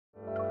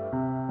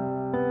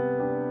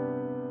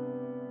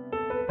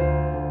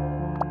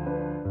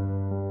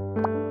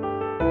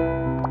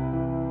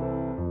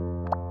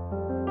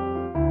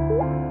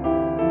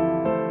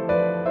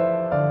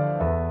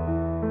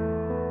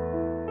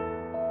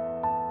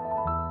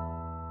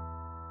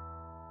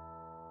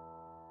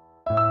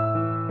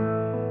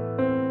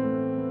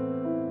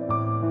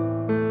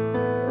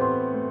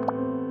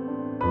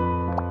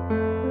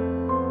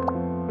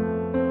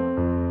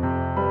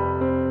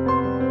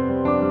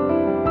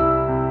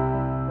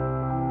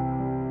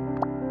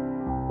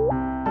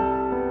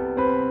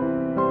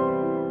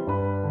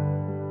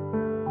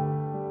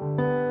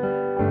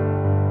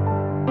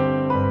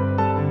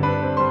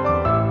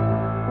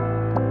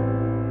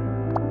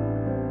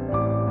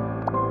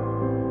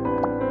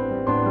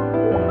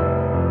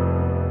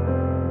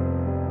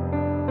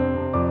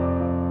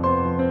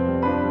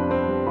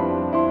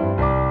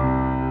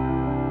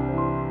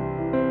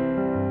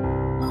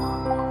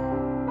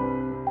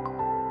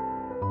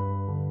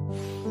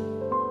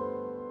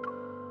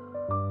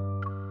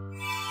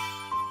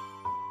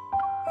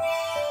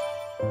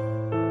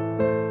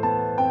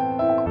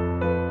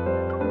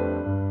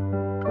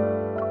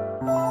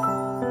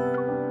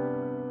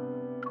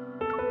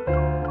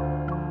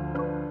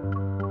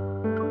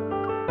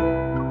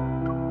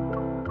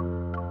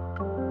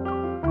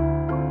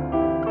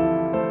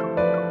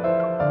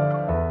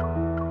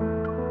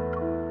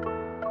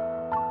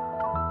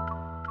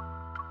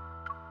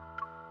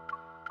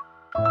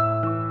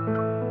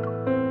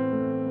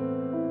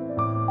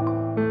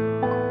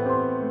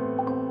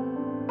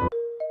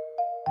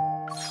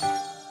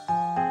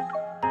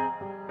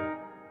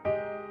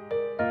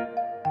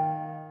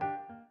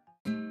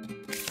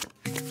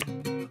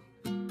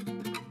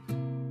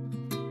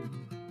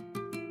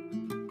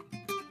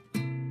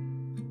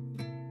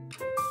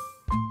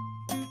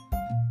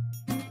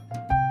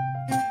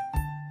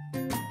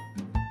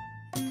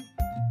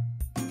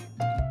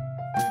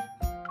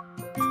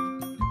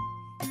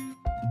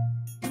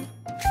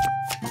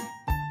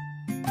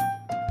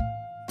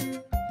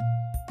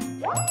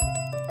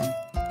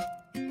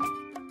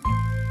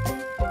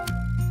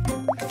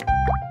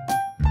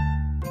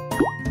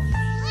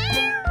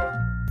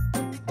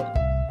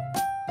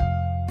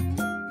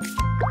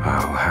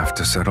I'll have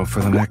to settle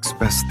for the next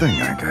best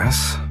thing, I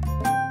guess.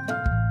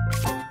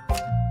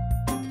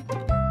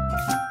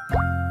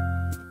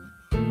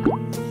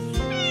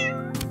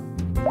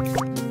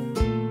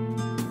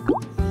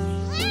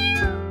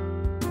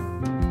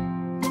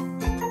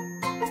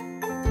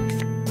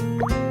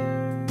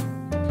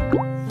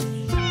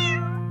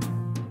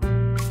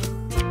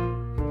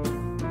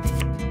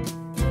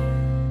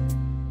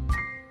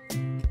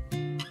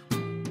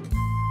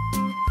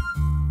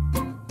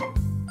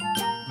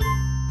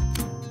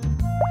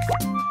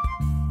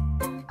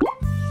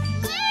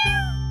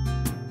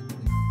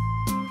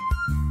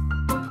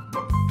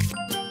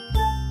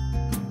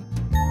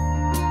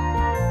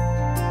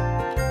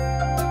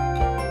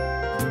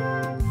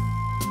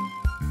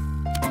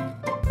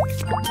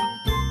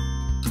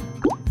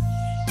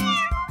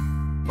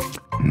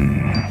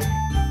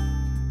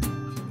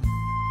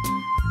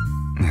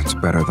 It's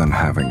better than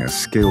having a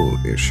skill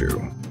issue.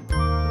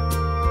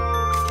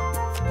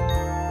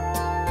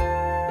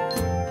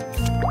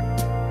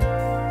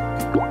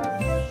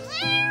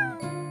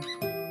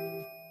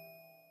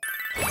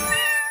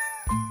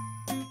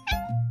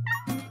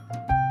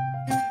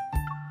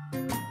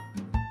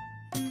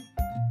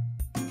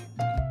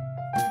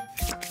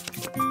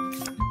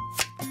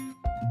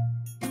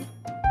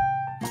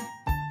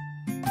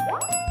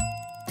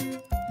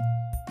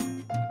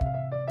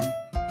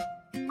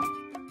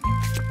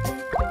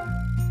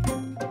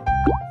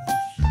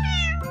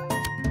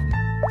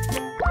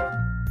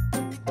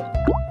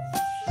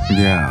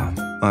 Yeah,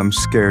 I'm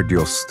scared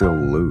you'll still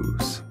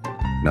lose.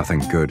 Nothing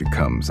good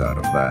comes out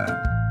of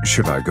that.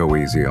 Should I go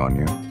easy on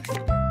you?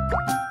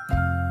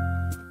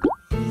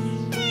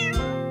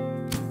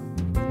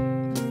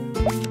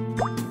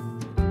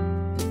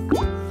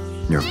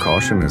 Your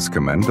caution is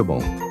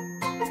commendable.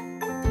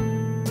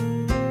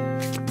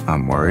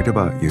 I'm worried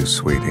about you,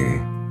 sweetie.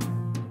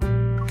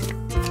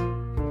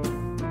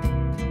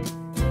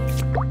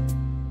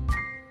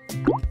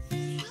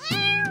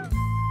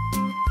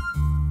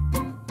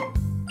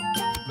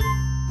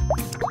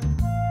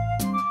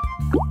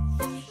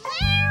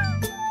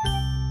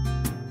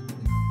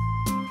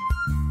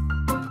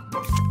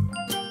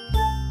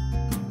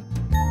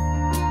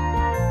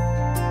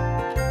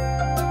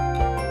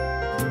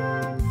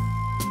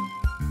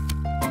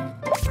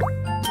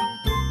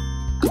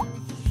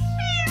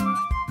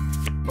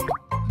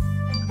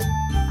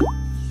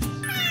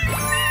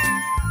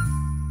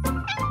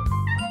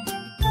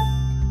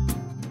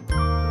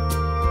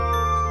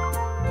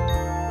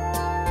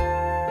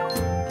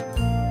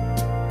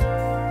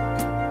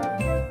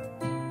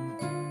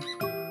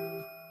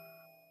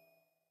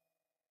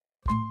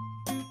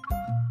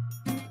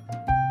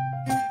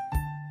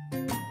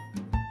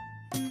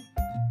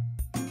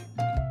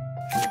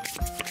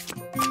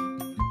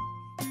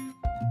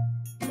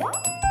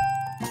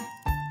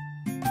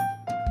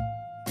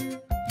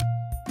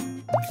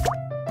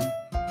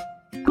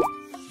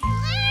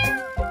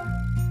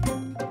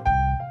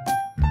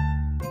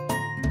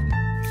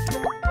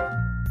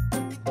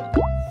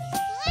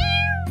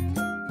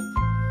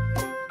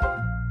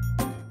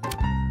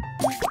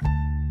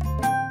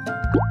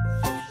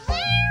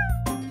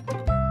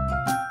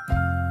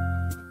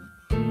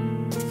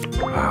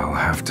 I'll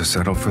have to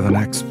settle for the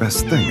next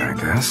best thing, I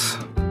guess.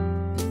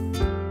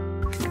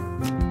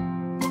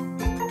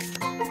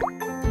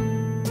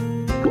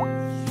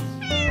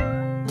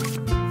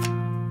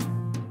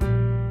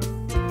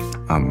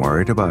 I'm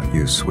worried about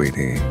you,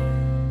 sweetie.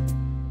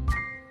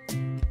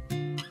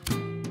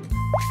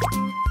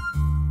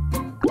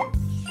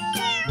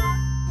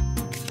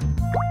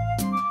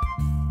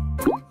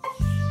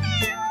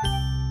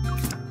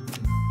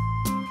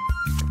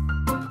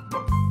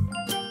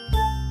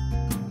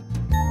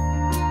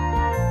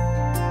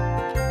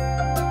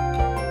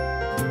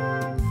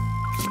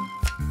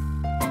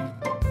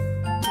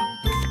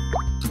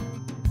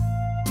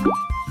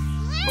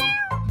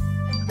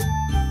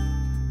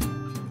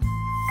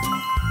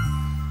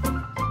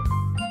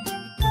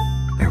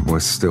 It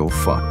was still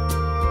fun.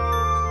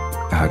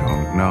 I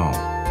don't know.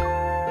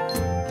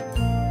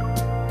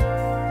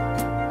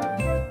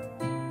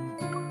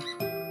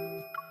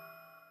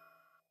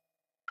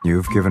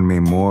 You've given me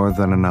more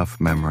than enough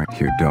memory.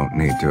 You don't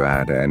need to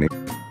add any.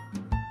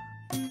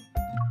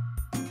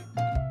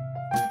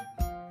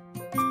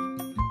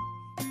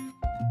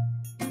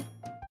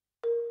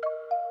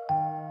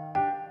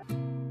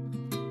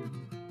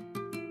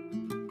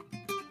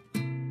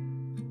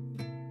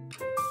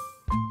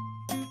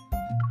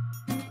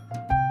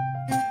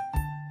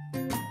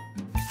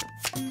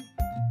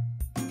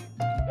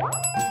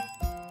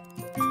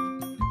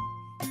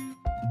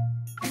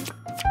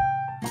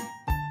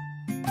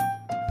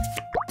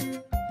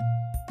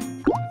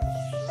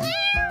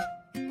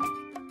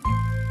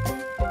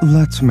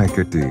 Let's make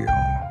a deal.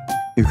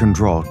 You can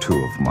draw 2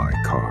 of my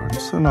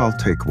cards, and I'll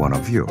take 1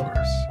 of yours.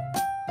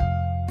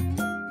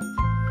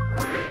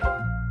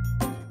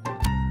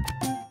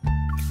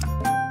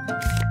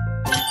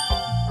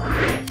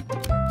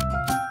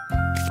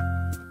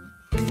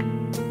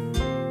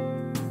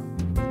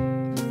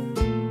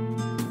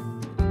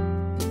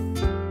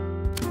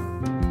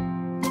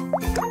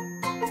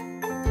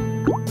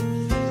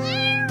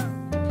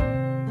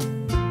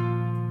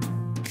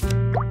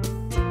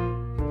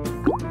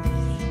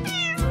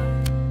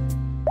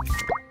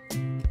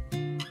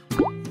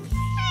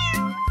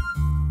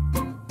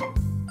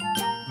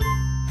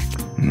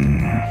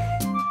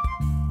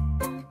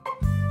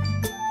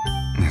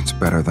 It's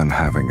better than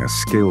having a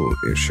skill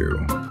issue.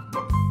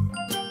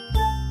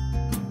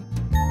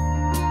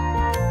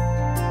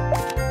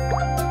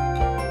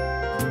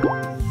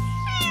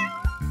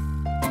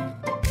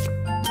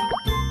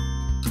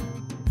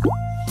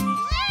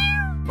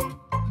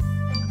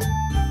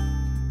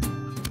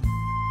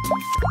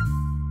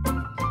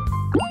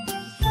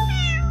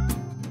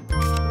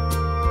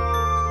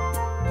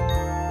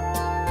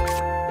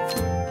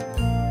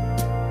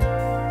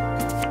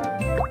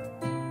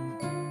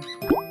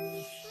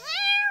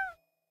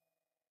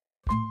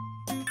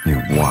 You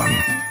won.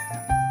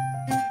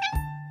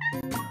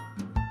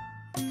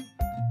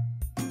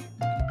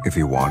 If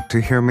you want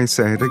to hear me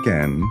say it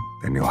again,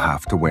 then you'll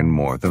have to win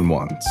more than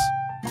once.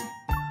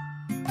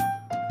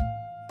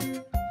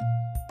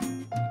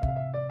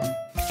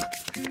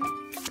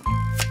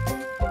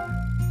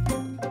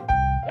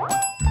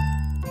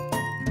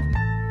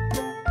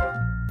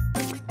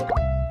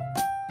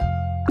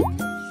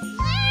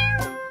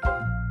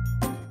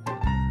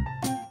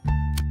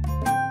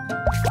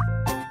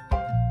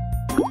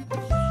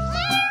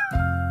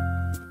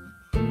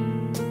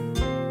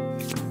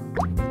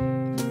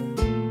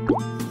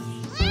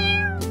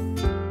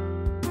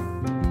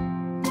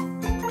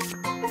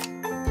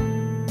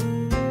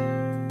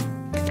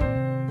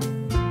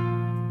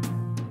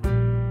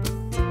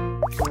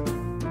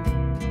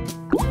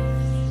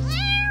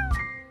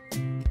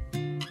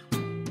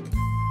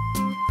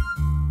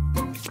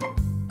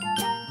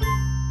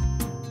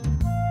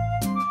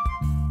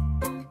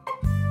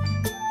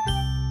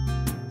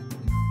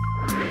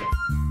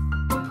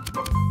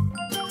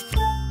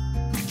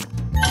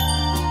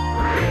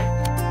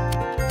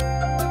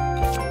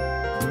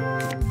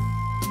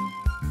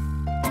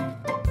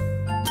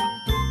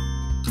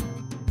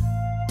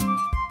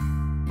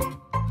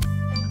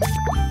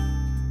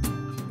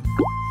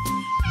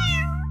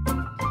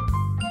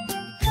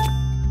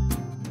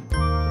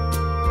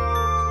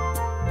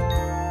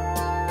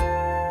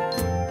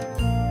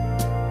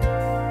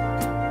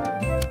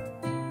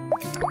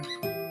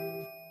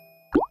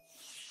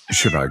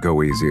 Should I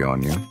go easy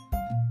on you?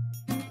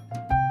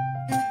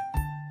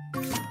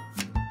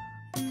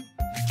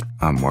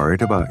 I'm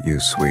worried about you,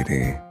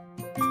 sweetie.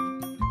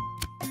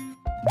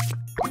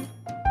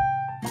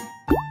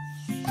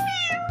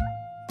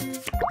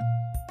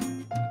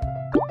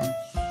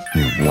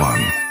 You won.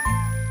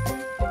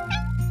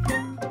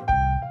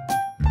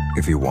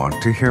 If you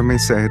want to hear me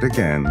say it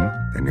again,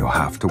 then you'll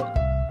have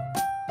to...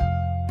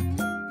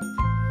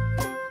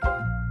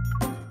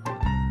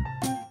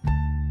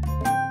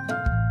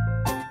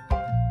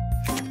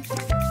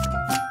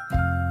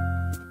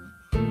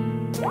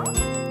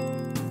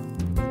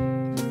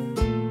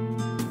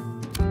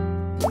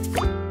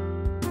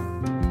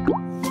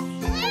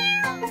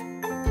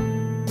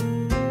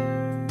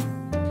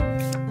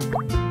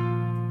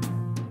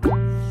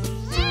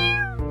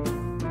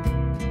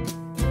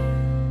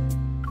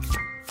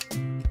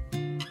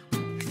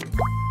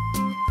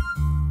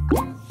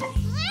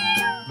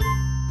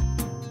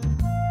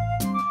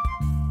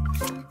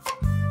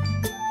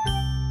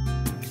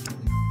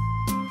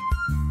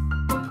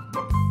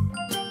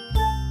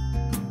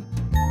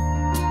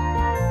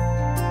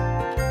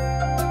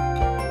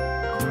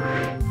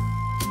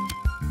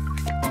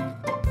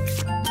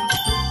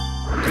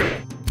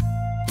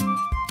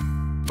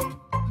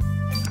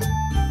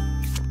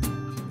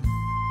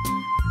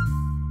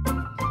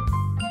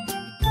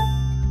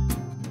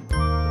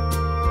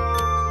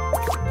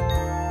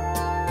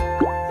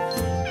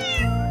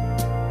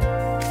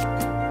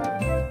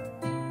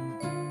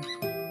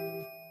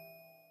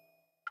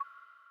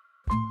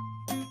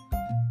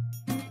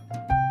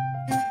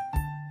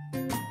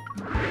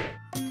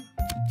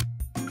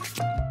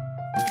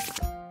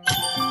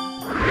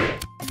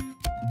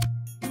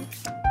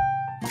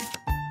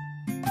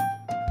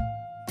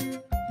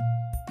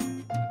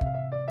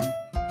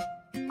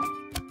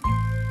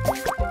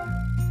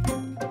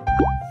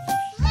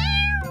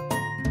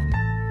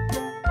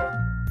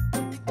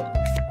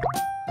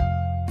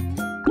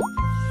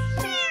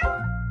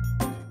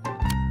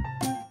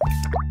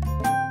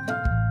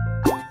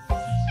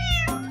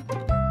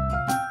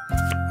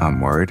 I'm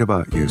worried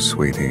about you,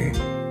 sweetie.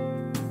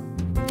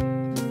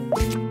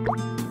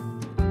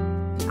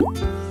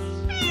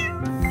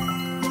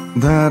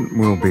 That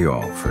will be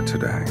all for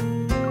today.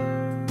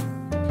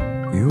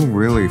 You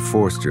really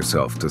forced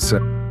yourself to say...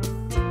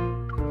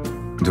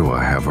 Do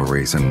I have a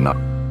reason not...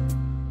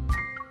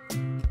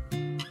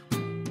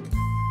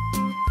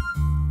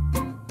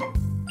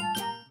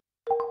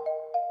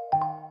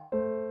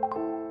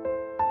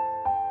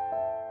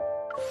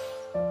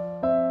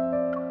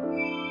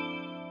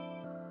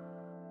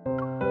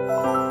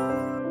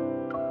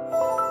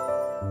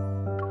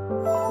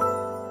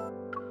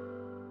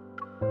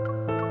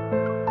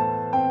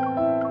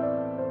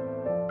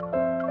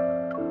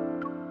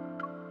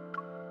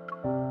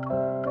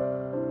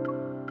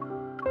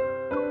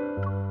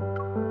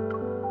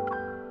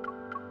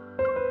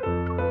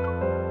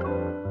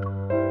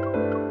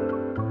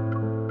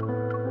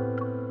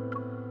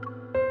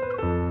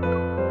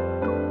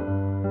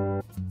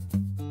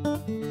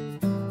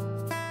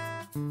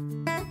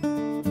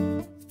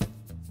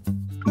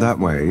 That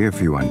way,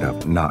 if you end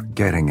up not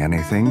getting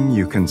anything,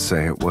 you can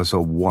say it was a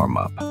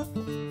warm-up.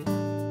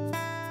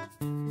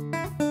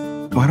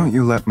 Why don't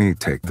you let me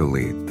take the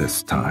lead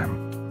this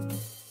time?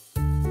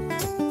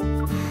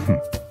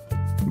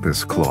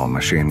 This claw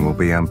machine will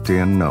be empty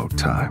in no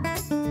time.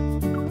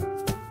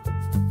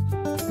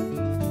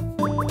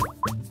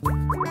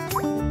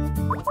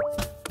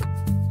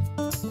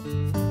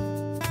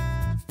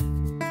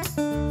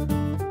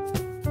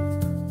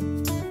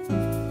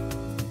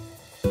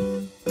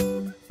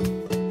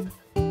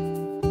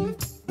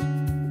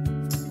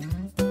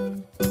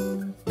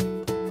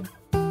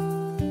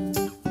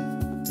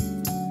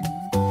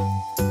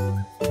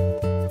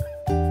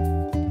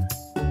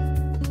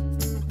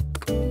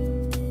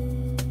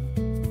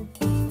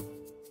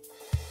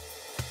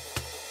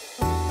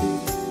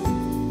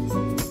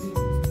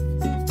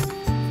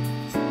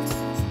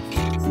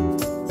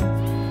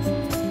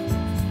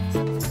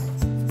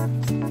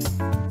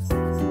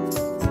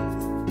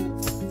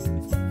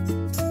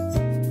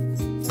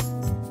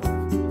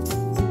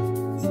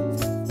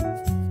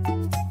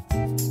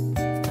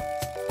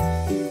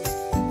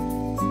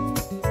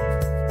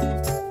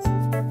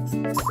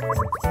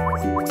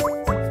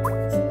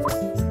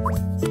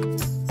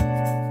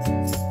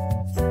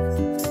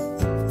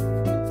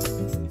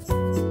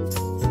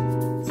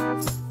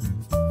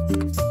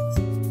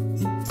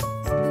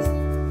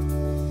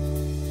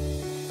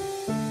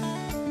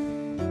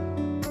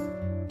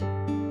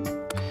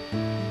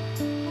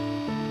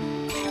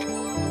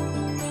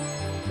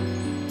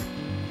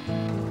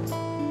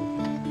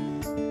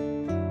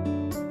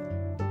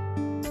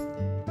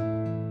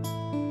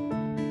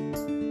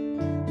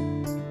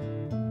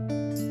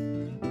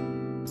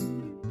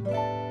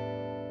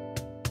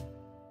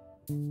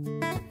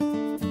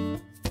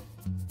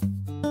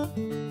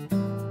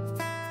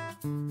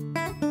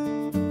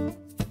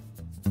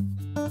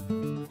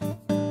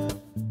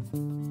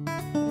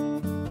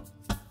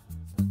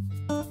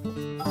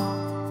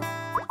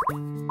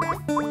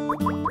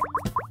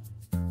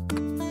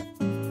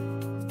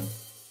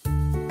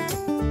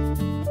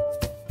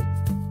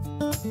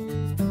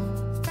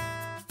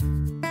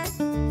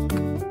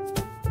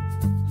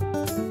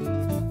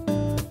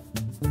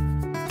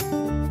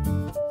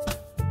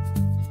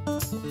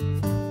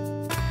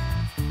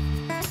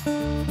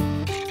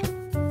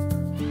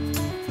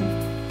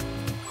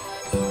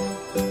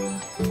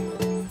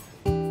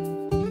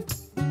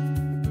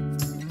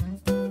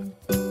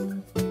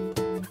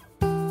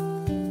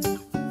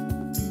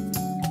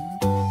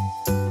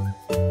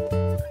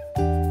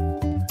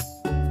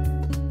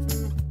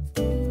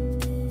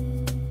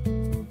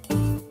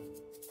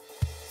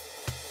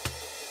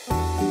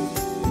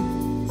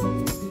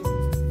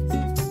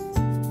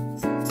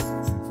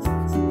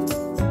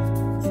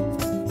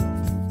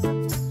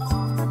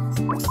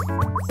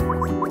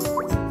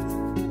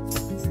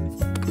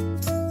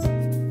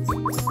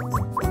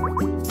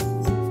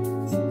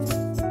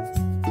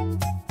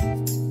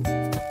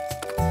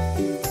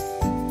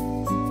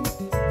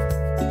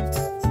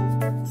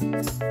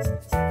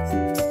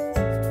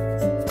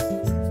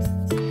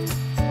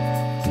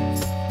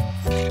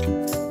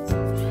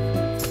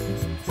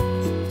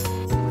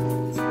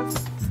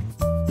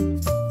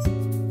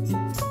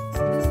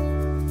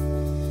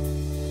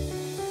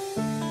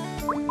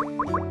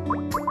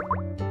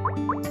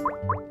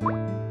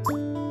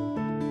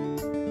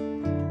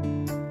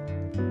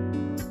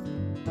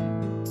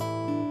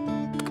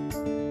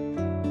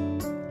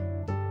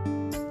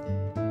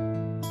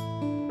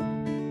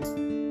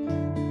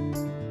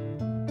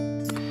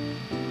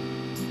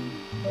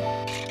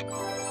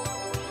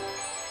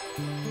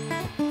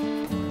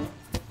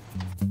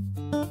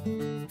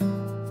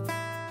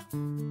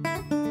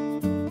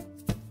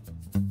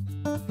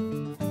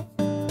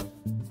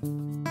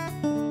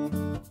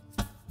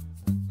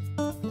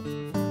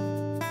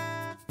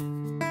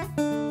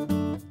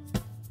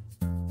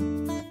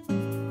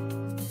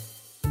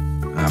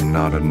 I'm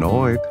not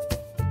annoyed.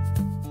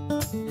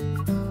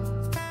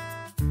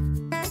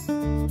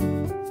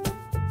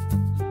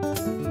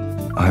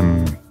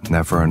 I'm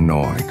never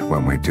annoyed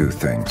when we do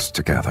things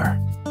together.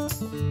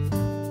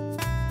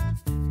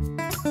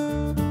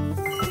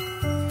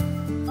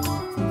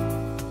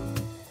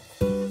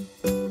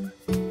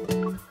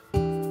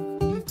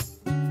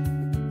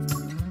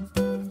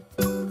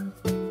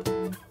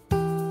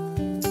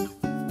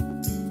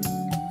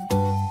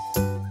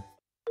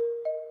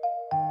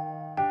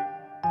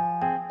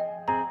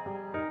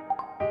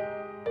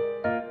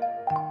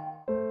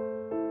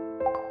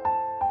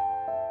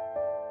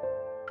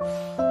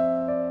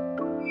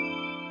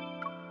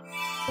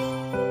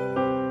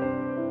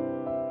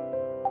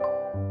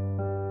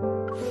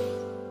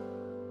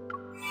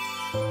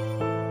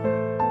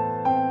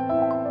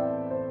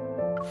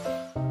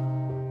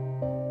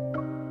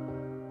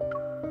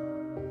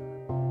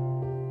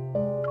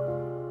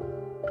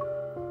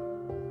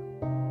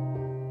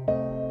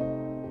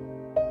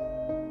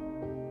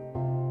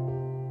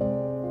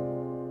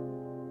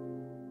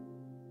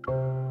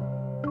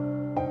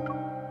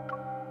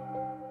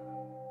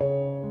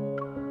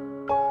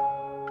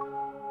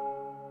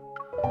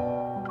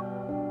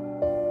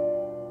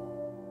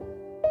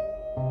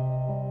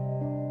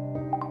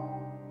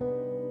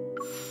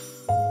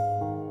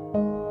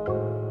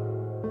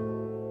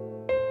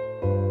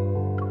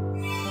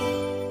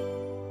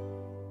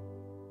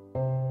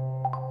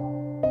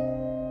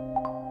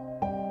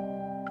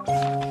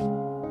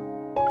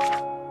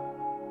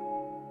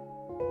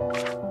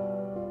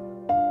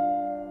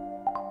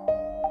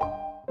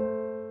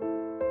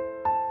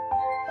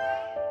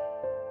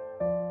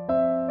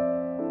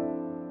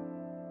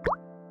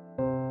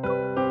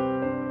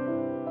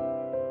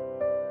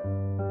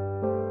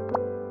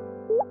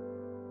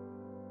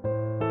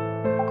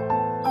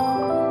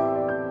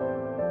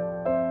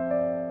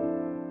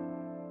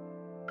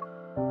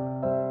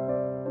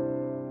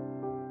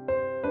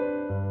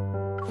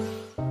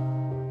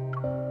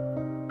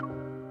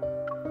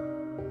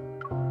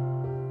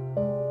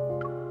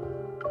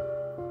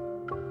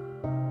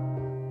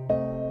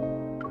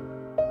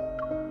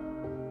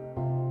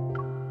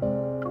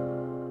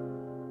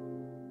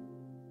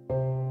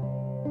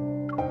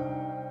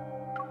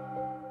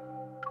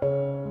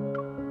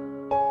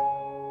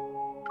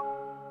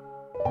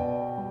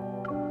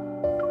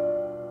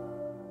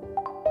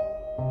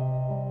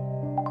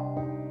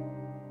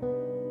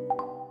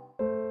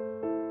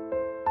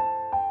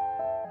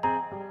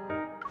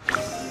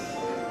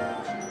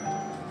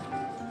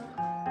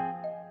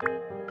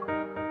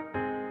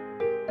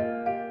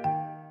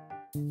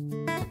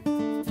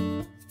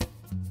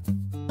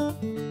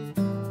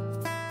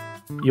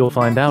 You'll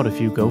find out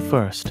if you go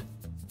first.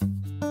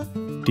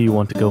 Do you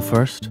want to go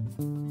first?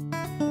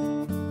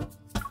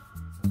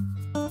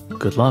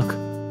 Good luck.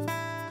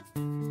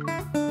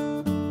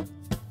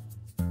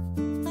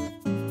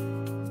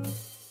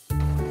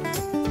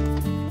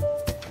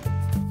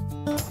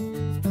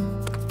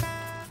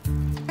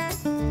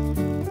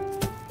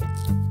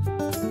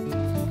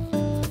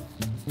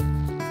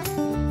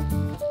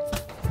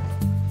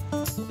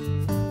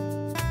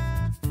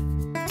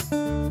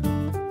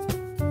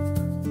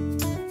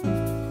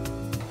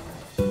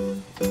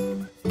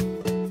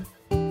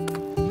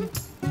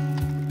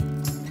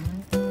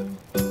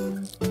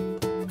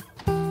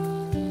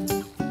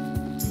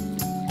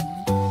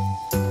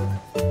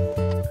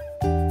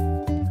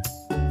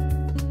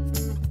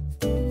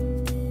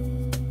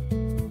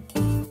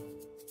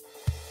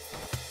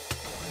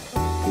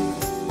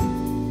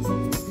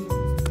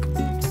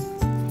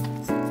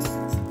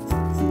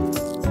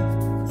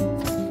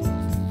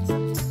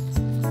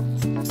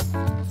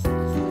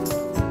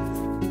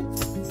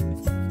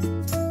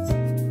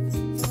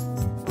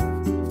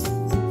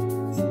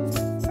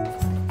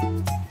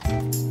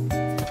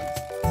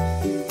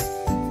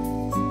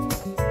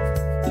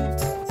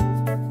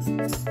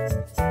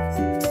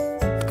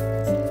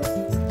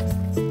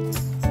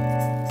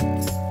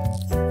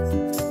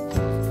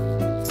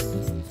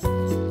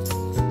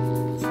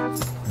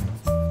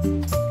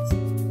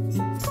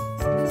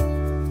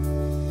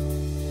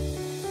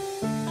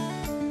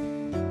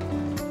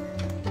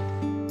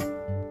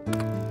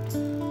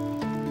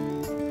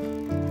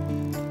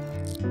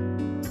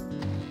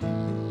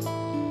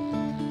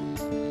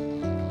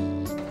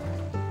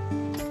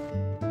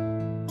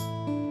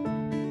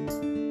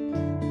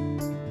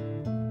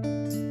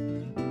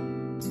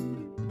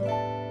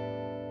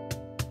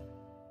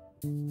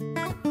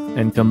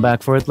 And come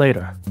back for it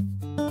later.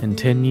 In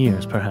 10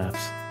 years, perhaps.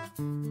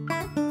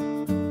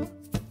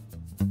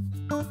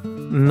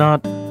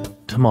 Not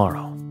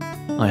tomorrow.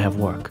 I have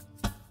work.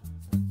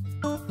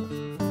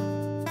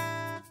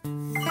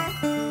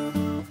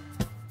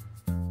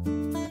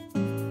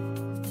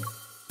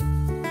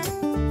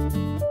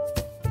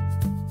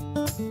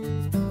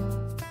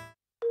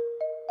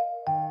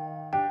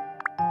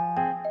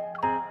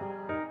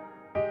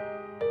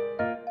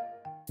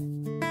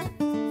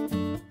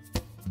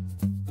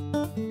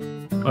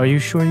 Are you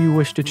sure you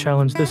wish to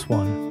challenge this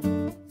one?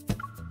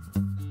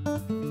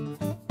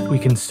 We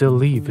can still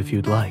leave if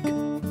you'd like.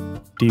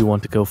 Do you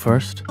want to go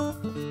first?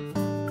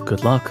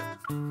 Good luck.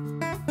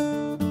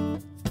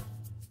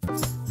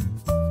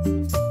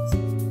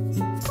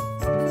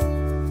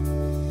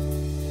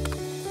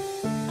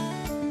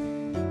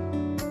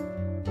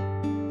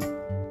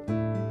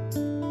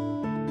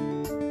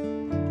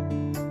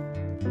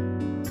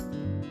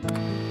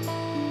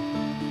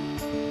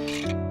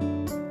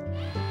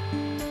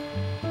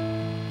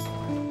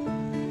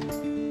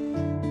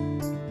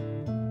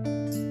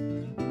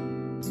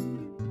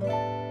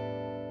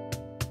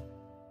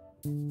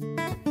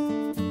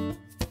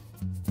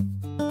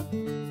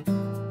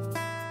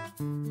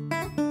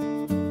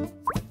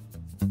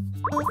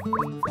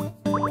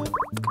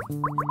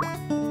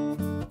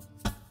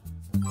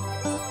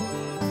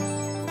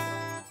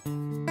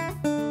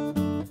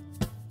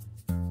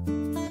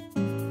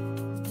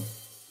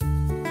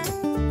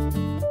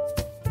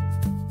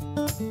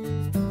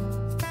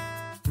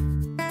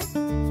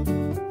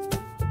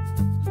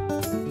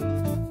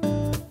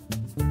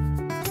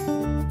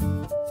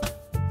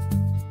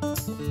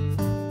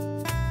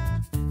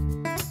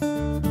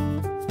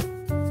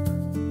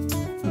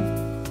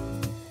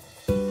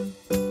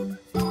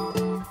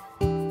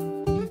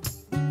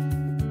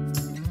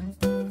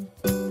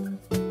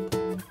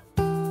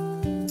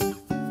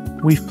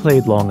 We've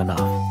played long enough.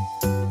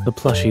 The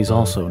plushies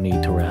also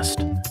need to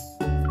rest.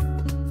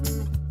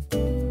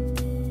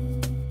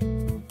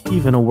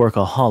 Even a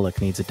workaholic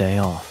needs a day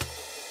off.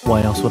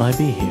 Why else would I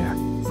be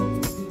here?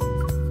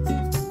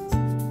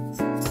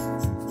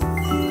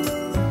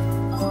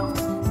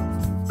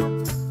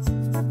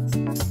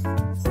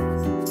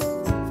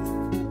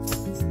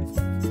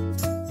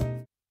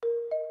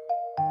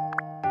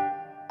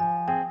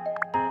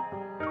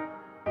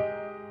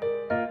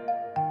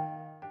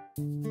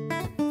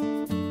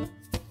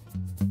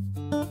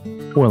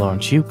 Well,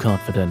 aren't you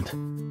confident?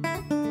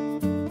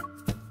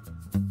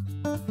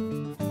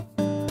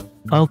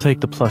 I'll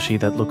take the plushie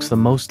that looks the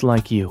most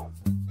like you.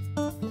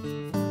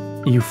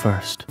 You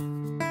first.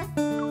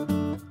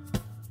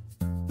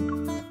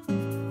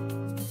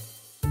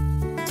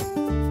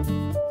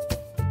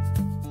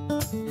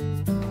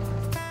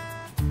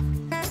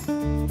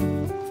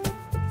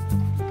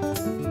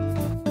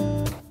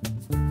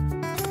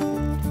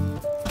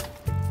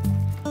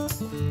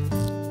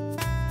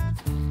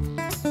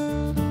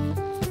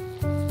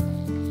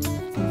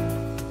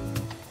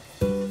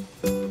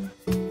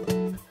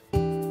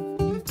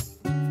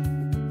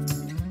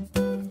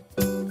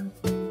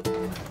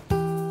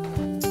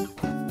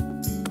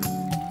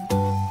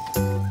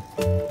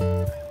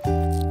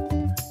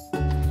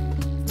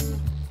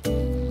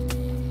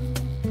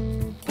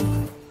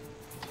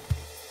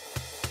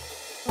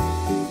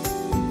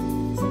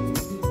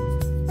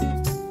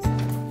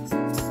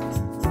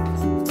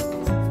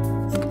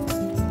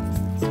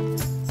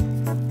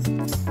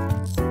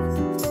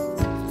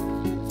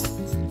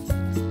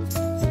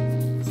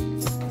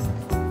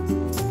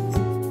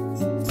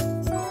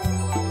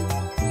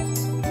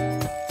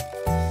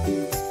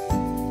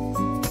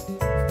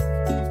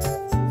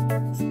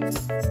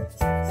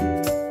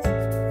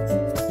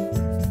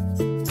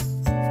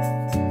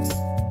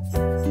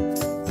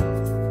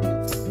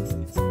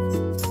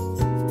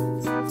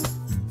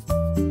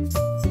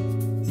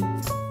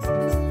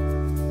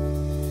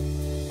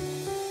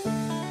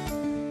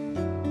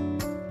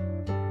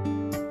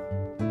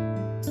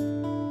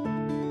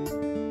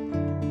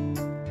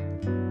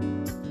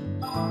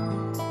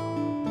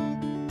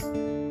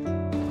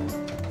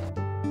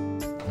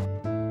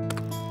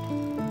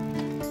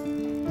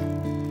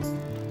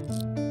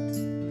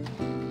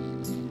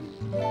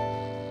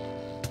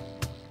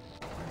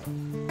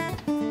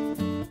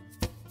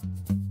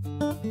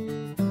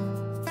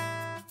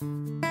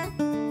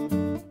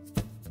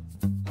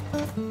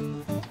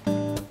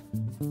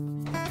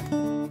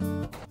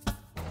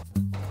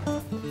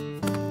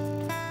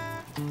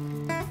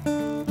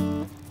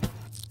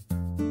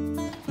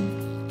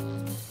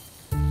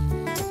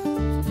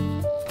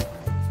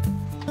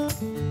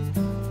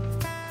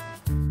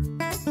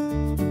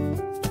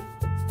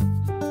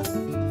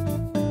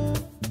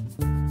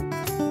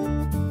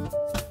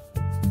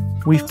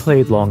 We've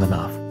played long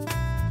enough.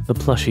 The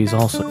plushies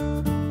also.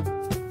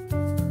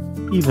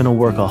 Even a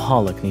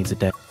workaholic needs a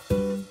day.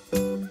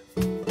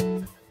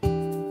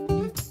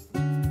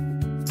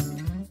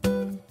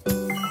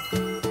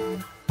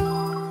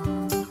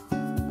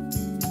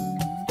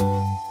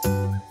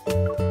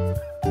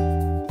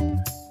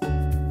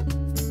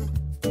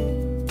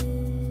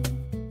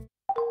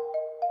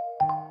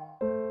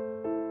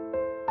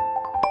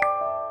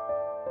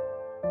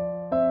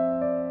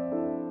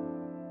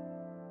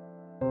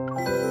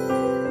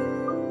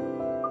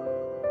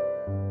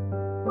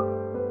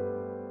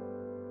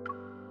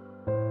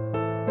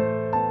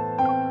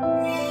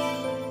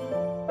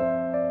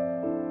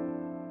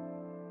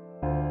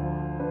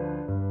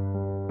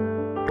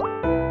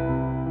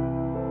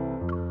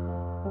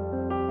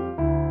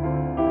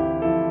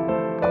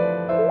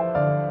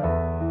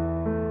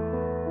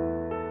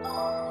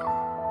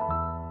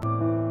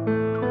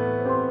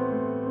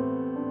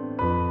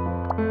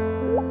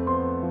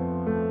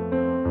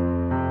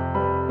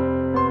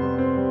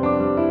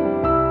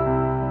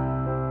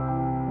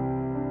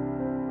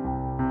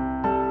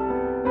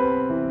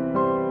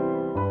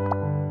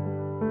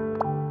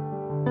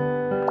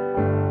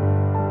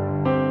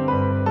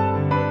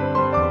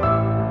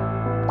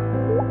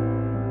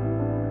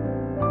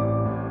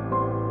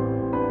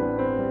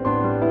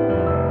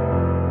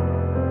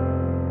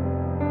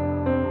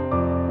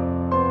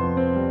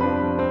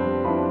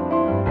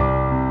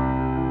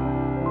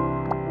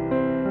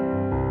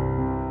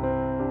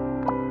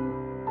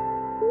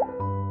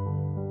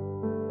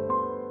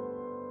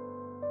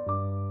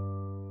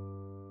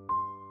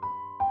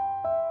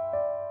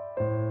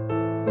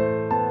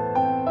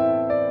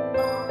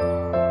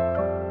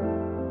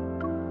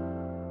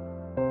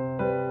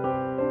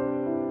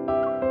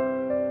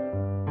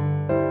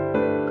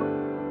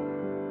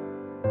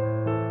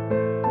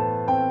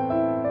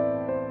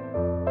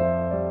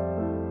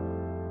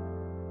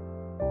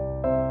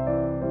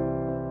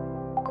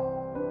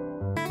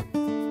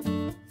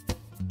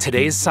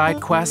 Today's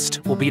side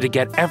quest will be to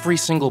get every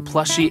single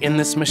plushie in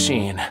this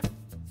machine.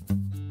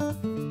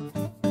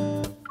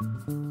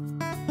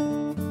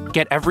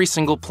 Get every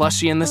single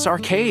plushie in this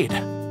arcade.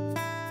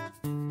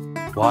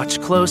 Watch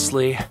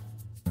closely.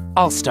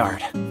 I'll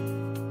start.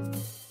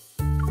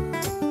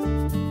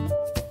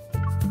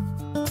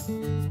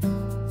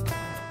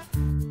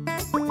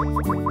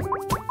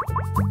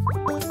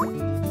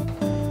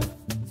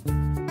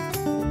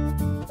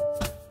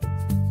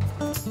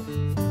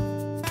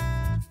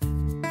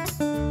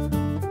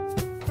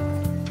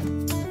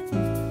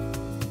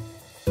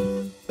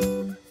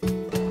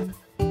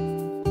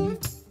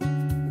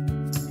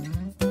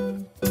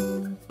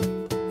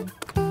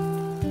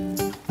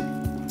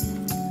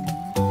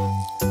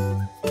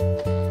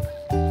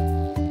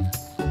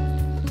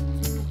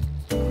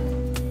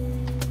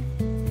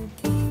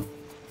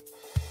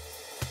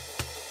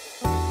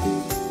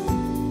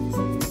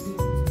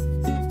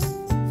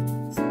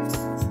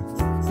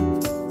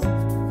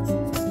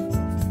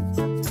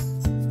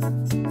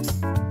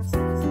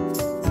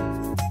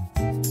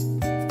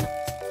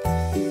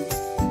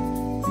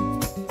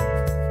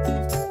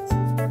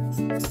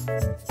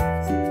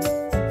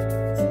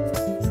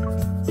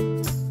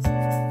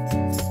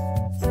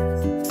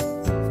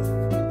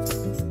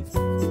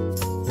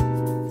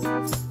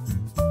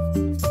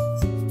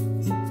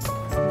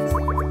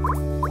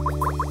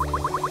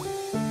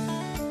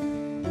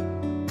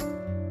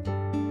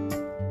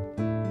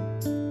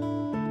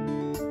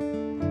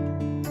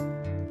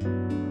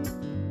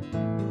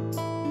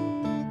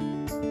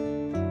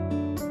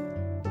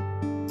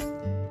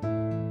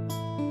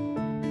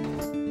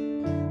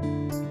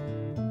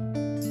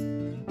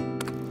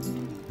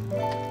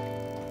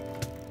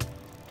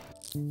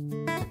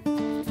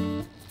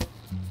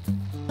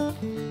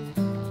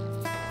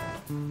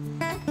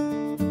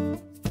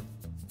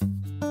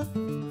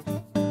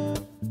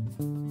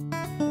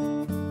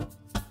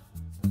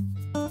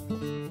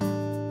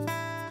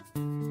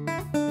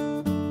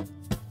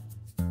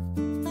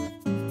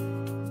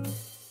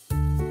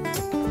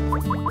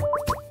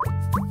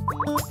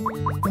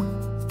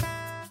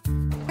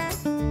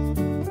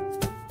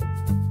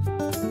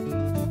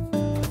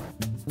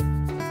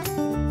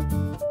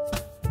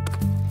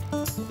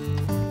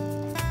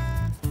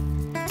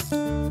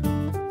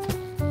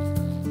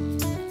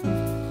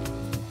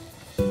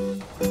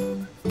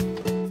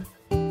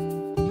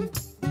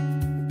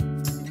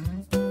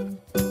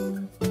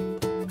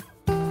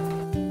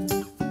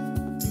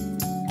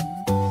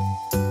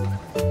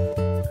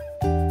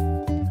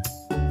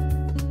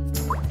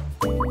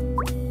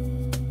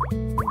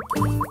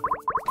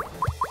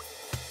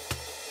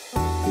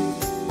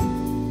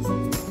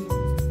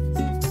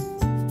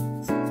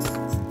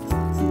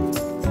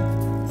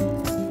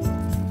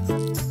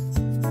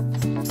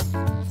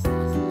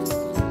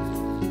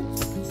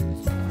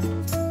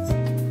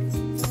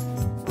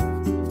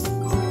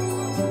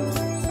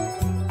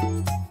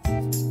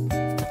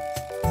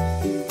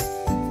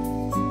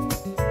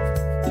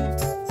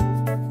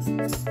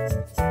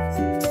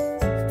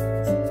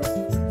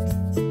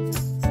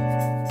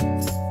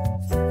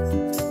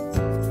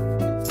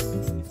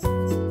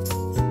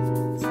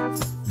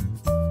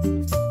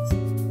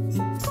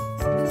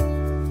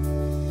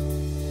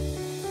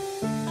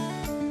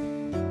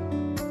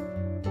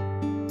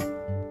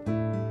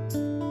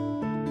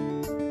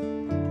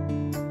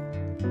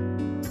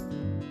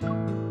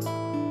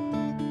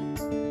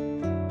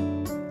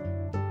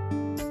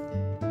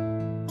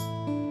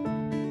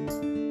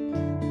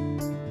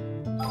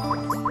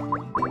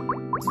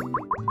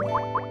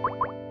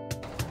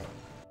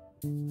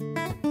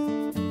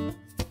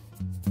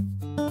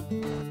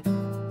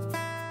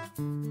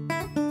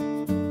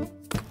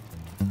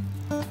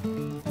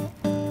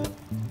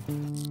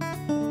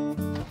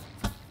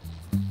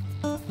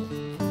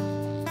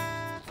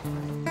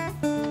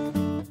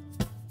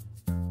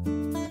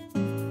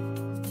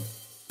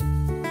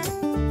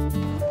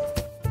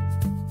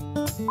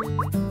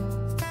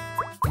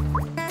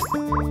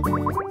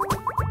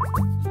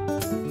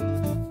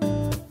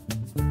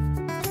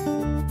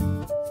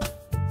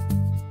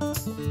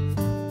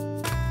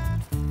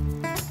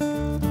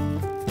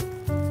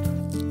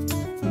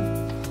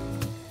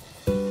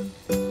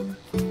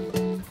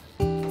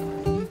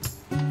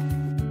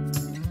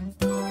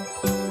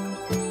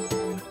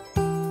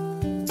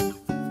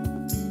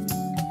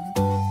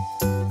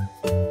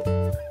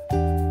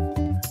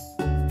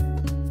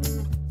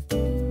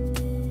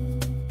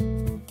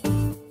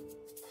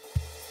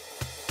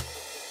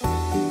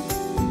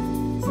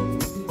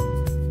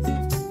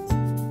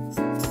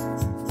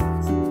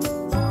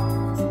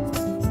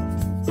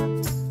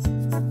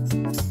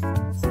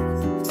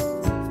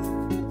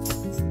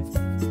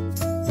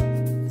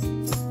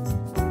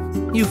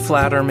 You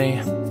flatter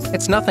me.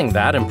 It's nothing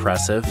that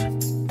impressive.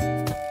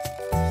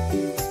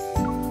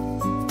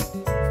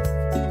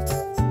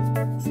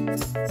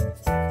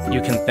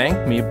 You can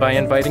thank me by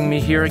inviting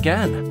me here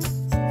again.